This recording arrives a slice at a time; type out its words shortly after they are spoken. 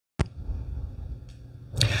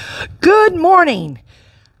Good morning.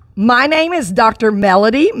 My name is Dr.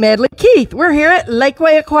 Melody Medley Keith. We're here at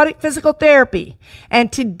Lakeway Aquatic Physical Therapy.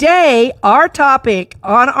 And today, our topic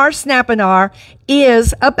on our Snapinar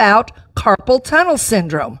is about carpal tunnel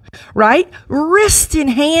syndrome, right? Wrist and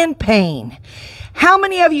hand pain. How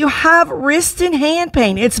many of you have wrist and hand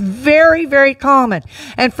pain? It's very, very common.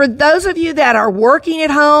 And for those of you that are working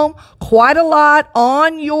at home quite a lot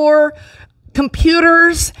on your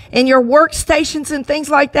computers and your workstations and things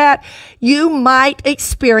like that, you might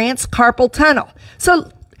experience carpal tunnel.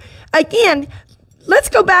 So again, let's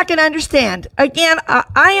go back and understand. Again,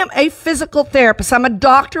 I am a physical therapist. I'm a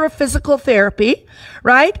doctor of physical therapy,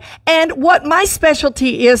 right? And what my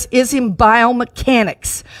specialty is in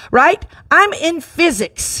biomechanics, right? I'm in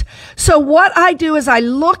physics. So what I do is I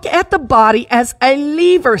look at the body as a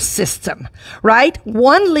lever system, right?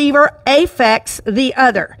 One lever affects the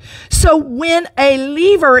other. So when a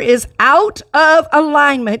lever is out of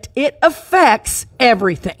alignment, it affects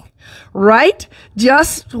everything. Right?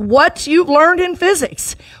 Just what you've learned in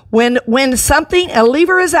physics. When a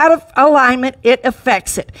lever is out of alignment, it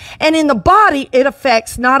affects it. And in the body, it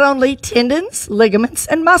affects not only tendons, ligaments,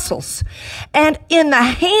 and muscles. And in the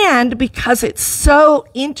hand, because it's so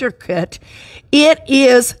intricate, it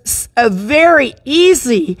is very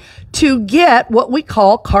easy to get what we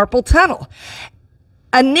call carpal tunnel.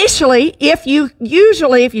 Initially, if you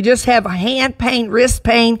just have hand pain, wrist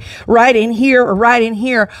pain right in here or right in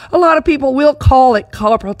here, a lot of people will call it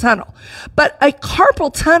carpal tunnel. But a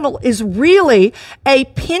carpal tunnel is really a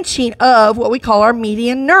pinching of what we call our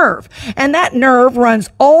median nerve. And that nerve runs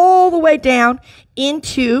all the way down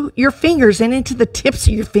into your fingers and into the tips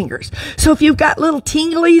of your fingers. So if you've got little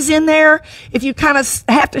tinglies in there, if you kind of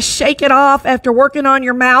have to shake it off after working on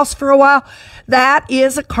your mouse for a while, that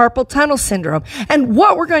is a carpal tunnel syndrome. And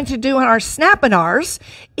what we're going to do in our Snapinars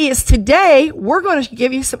is today we're going to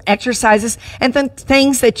give you some exercises and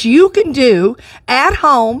things that you can do at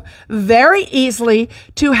home very easily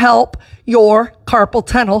to help your carpal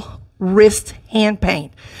tunnel wrist hand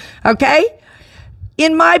pain. Okay?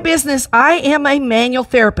 In my business, I am a manual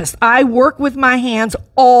therapist. I work with my hands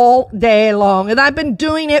all day long, and I've been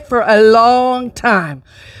doing it for a long time.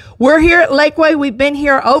 We're here at Lakeway. We've been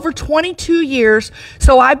here over 22 years,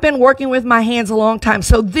 so I've been working with my hands a long time.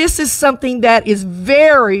 So this is something that is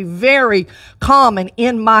very, very common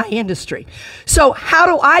in my industry. So how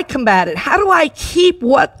do I combat it? How do I keep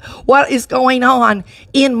what is going on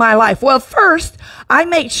in my life? Well, first, I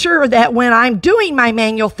make sure that when I'm doing my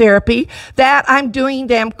manual therapy, that I'm doing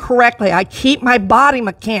them correctly. I keep my body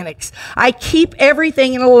mechanics. I keep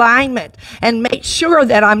everything in alignment and make sure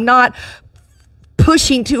that I'm not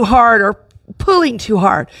pushing too hard or pulling too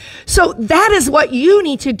hard. So that is what you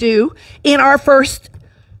need to do in our first,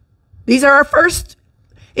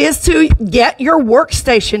 is to get your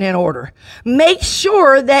workstation in order. Make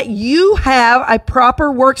sure that you have a proper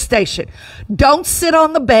workstation. Don't sit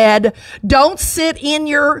on the bed. Don't sit in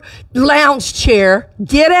your lounge chair.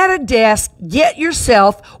 Get at a desk. Get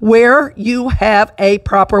yourself where you have a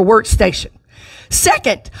proper workstation.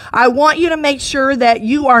 Second, I want you to make sure that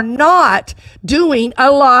you are not doing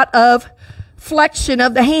a lot of flexion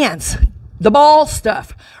of the hands, the ball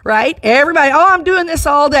stuff, right? Everybody, I'm doing this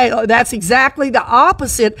all day. That's exactly the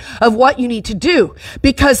opposite of what you need to do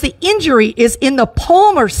because the injury is in the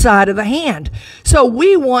palmar side of the hand. So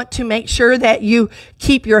we want to make sure that you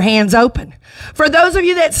keep your hands open. For those of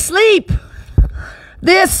you that sleep,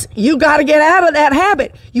 you got to get out of that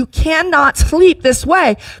habit. You cannot sleep this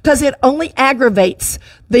way because it only aggravates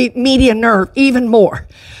the median nerve even more.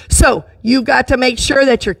 So you've got to make sure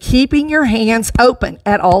that you're keeping your hands open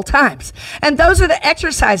at all times. And those are the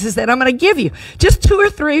exercises that I'm going to give you. Just 2 or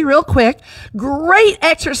 3 real quick. Great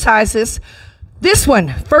exercises. This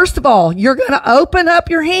one, first of all, you're going to open up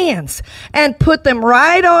your hands and put them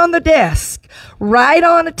right on the desk, right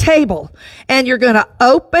on a table, and you're going to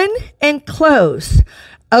open and close.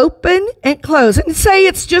 Open and close. And say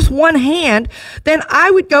it's just one hand, then I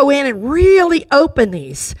would go in and really open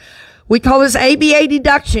these. We call this ABA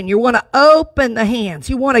deduction. You want to open the hands.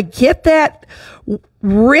 You want to get that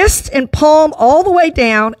wrist and palm all the way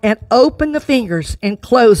down and open the fingers and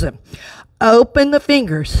close them. Open the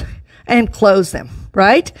fingers and close them,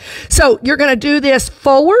 right? So you're going to do this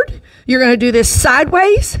forward, you're going to do this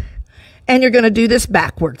sideways, and you're going to do this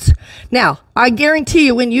backwards. Now, I guarantee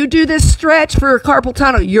you when you do this stretch for carpal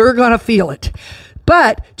tunnel, you're going to feel it.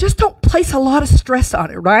 But just don't place a lot of stress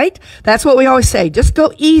on it, right? That's what we always say. Just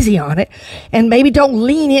go easy on it and maybe don't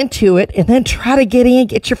lean into it and then try to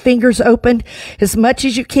get your fingers open as much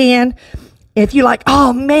as you can. If you're like,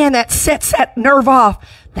 oh man, that sets that nerve off,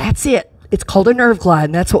 that's it. It's called a nerve glide,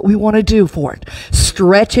 and that's what we want to do for it.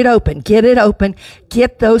 stretch it open,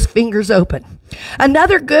 get those fingers open.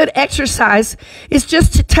 Another good exercise is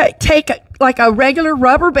just to take like a regular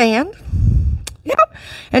rubber band,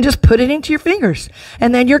 and just put it into your fingers.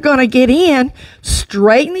 And then you're going to get in,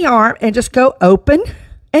 straighten the arm, and just go open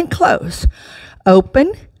and close.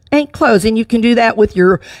 Open and close. And you can do that with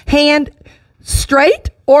your hand straight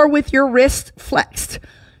or with your wrist flexed,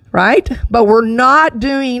 right? But we're not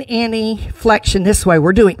doing any flexion this way.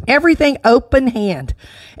 We're doing everything open hand.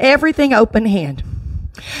 Everything open hand.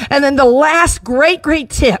 And then the last great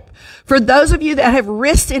tip for those of you that have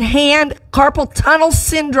wrist and hand carpal tunnel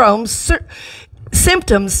syndrome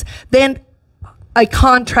symptoms, then a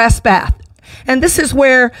contrast bath. And this is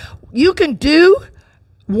where you can do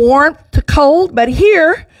warm to cold, but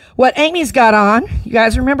here, what Amy's got on, you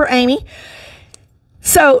guys remember Amy?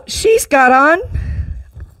 So she's got on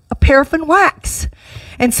a paraffin wax.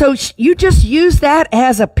 And so you just use that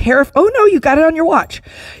as a paraffin, oh no, you got it on your watch.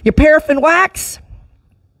 Your paraffin wax.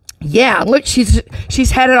 Yeah, look,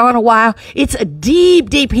 she's had it on a while. It's a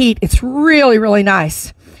deep heat. It's really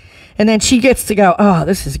nice. And then she gets to go, oh,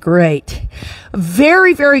 this is great.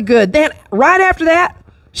 Very good. Then right after that,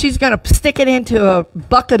 she's going to stick it into a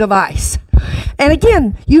bucket of ice. And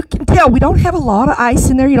again, you can tell we don't have a lot of ice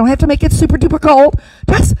in there. You don't have to make it super duper cold.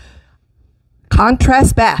 Just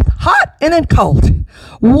contrast bath, hot and then cold.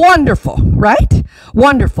 Wonderful, right?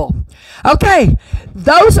 Wonderful. Okay,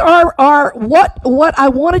 those are what I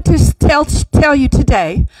wanted to tell you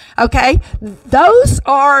today. Okay, those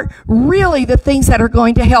are really the things that are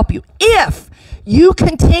going to help you if you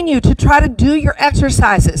continue to try to do your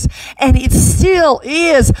exercises and it still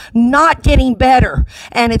is not getting better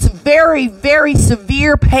and it's very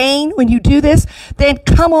severe pain when you do this, then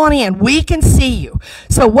come on in. We can see you.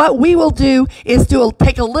 So what we will do is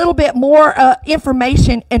take a little bit more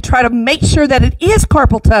information and try to make sure that it is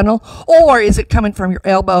carpal tunnel, or is it coming from your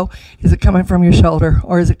elbow? Is it coming from your shoulder?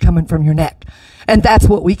 Or is it coming from your neck? And that's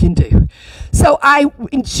what we can do. So I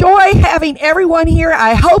enjoy having everyone here.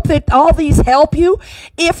 I hope that all these help you.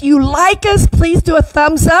 If you like us, please do a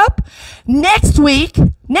thumbs up. Next week,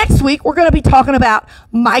 we're going to be talking about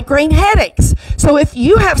migraine headaches. So if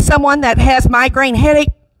you have someone that has migraine headache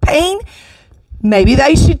pain, maybe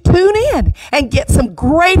they should tune in and get some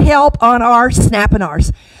great help on our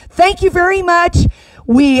Snapinars. Thank you very much.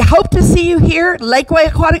 We hope to see you here at Lakeway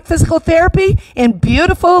Aquatic Physical Therapy in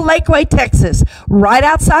beautiful Lakeway, Texas, right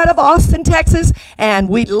outside of Austin, Texas, and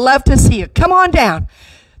we'd love to see you. Come on down.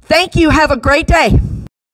 Thank you. Have a great day.